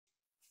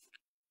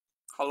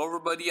Hello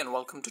everybody and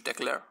welcome to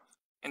TechLair.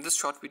 In this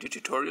short video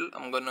tutorial,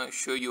 I'm going to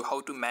show you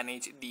how to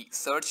manage the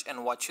search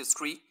and watch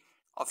history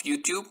of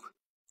YouTube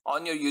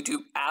on your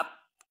YouTube app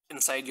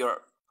inside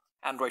your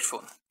Android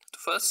phone.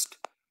 First,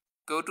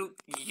 go to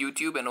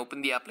YouTube and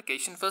open the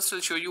application. First, I'll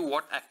show you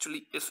what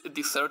actually is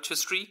the search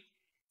history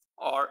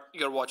or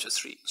your watch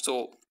history.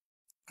 So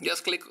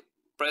just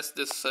press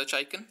this search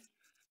icon.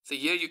 So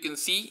here you can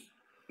see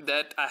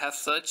that I have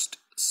searched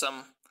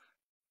some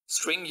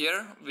string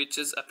here which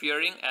is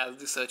appearing as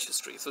the search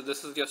history. So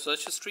this is your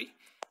search history,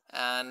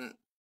 and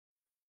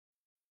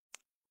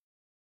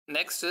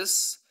next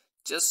is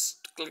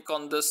just click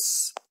on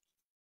this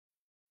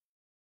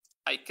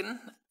icon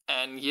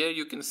and here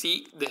you can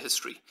see the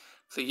history.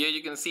 So here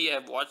you can see I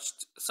have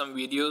watched some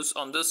videos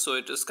on this, so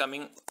it is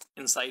coming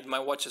inside my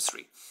watch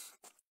history.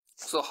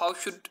 So how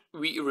should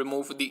we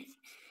remove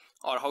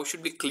how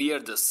should we clear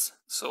this?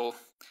 So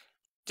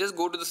just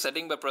go to the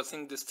setting by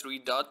pressing these three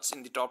dots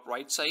in the top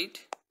right side.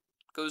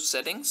 Go to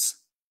settings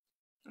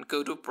and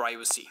go to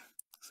privacy.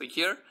 So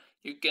here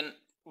you can,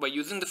 by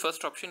using the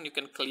first option, you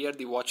can clear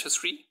the watch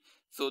history.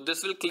 So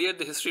this will clear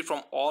the history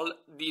from all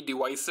the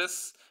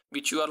devices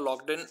which you are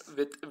logged in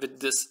with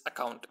this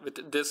account,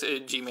 with this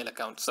Gmail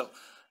account, so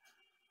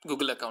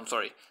Google account,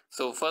 sorry.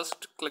 So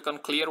first click on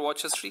clear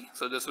watch history.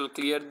 So this will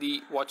clear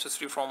the watch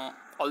history from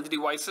all the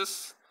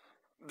devices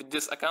with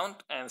this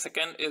account, and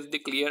second is the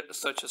clear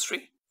search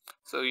history.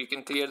 So you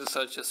can clear the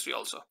search history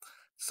also.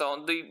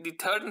 So the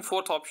third and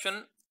fourth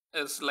option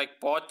is like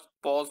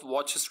pause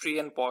watch history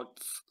and pause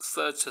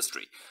search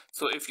history.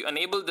 So if you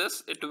enable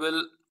this, it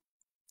will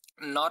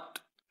not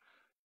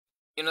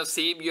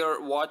save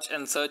your watch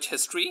and search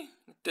history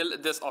till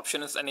this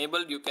option is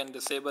enabled. You can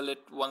disable it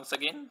once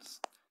again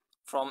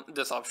from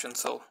this option.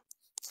 So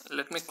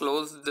let me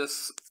close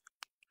this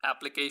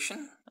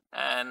application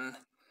and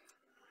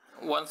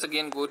once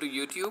again go to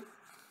YouTube.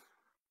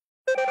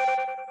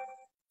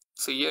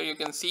 So here you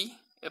can see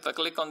if I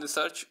click on the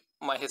search,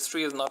 my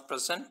history is not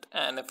present,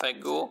 and if I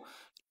go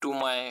to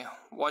my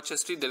watch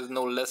history, there is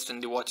no list in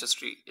the watch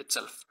history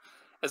itself.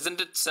 Isn't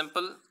it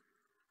simple?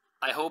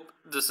 I hope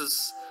this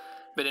has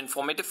been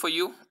informative for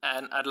you,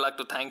 and I'd like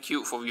to thank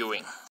you for viewing.